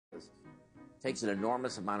takes an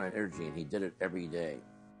enormous amount of energy, and he did it every day.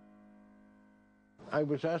 I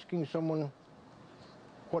was asking someone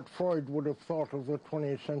what Freud would have thought of the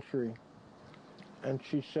 20th century, and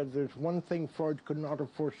she said there's one thing Freud could not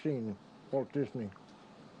have foreseen, Walt Disney.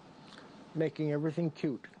 Making everything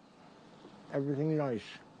cute, everything nice.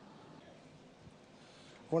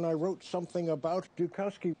 When I wrote something about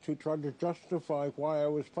Bukowski to try to justify why I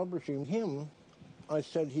was publishing him, I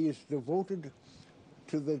said he is devoted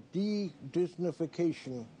to the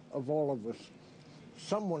de-Disneyfication of all of us.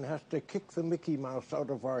 Someone has to kick the Mickey Mouse out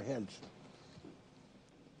of our heads.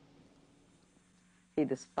 He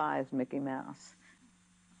despised Mickey Mouse,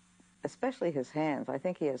 especially his hands. I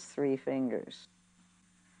think he has 3 fingers.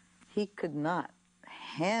 He could not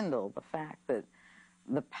handle the fact that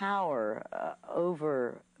the power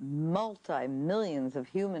over multi-millions of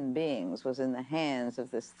human beings was in the hands of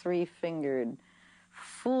this 3-fingered,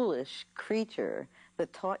 foolish creature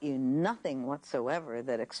that taught you nothing whatsoever,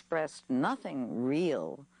 that expressed nothing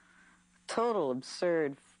real, total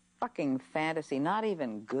absurd fucking fantasy, not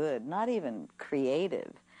even good, not even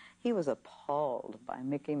creative. He was appalled by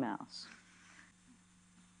Mickey Mouse.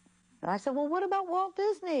 And I said, well, what about Walt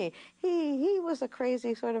Disney? He was a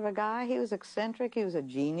crazy sort of a guy. He was eccentric. He was a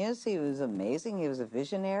genius. He was amazing. He was a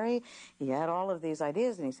visionary. He had all of these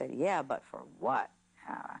ideas. And he said, yeah, but for what?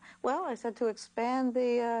 Well, I said, to expand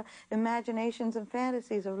the imaginations and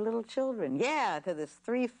fantasies of little children. Yeah, to this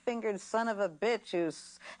 3-fingered son of a bitch who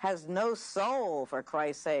has no soul, for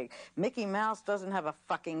Christ's sake. Mickey Mouse doesn't have a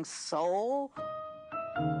fucking soul.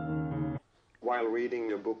 While reading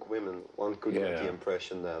your book, Women, one could get the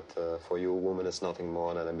impression that for you, a woman is nothing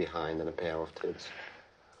more than a behind and a pair of tits.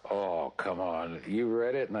 Oh, come on. You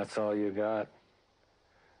read it and that's all you got?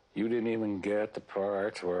 You didn't even get the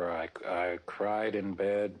parts where I cried in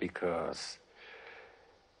bed because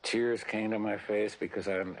tears came to my face because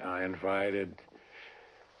I invited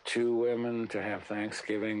 2 women to have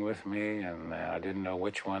Thanksgiving with me, and I didn't know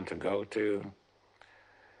which one to go to.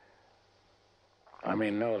 I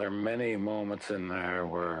mean, no, there are many moments in there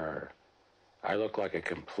where I look like a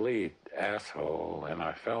complete asshole, and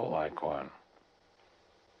I felt like one.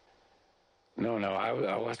 No,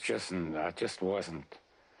 I just wasn't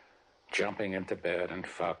jumping into bed and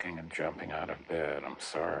fucking and jumping out of bed. I'm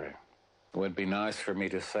sorry. It would be nice for me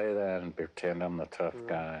to say that and pretend I'm the tough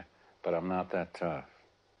guy, but I'm not that tough.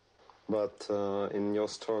 But in your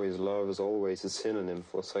stories, love is always a synonym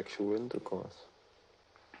for sexual intercourse.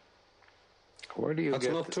 Where do you That's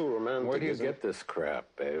not too romantic. Where do you get this crap,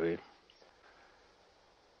 baby?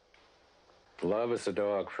 Love is a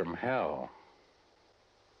dog from hell.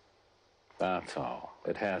 That's all.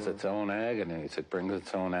 It has its own agonies. It brings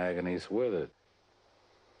its own agonies with it.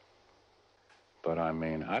 But I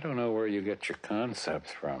mean, I don't know where you get your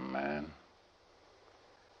concepts from, man.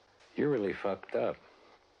 You're really fucked up.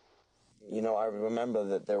 You know, I remember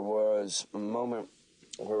that there was a moment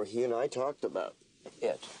where he and I talked about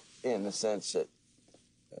it, in the sense that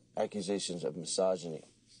accusations of misogyny.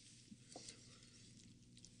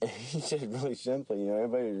 And he said really simply, you know,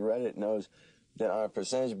 everybody who's read it knows that on a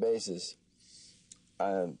percentage basis,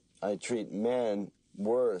 I treat men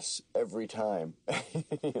worse every time.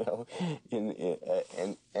 You know,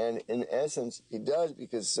 and in essence, he does,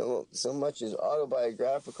 because so much is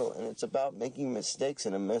autobiographical, and it's about making mistakes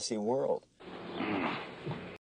in a messy world.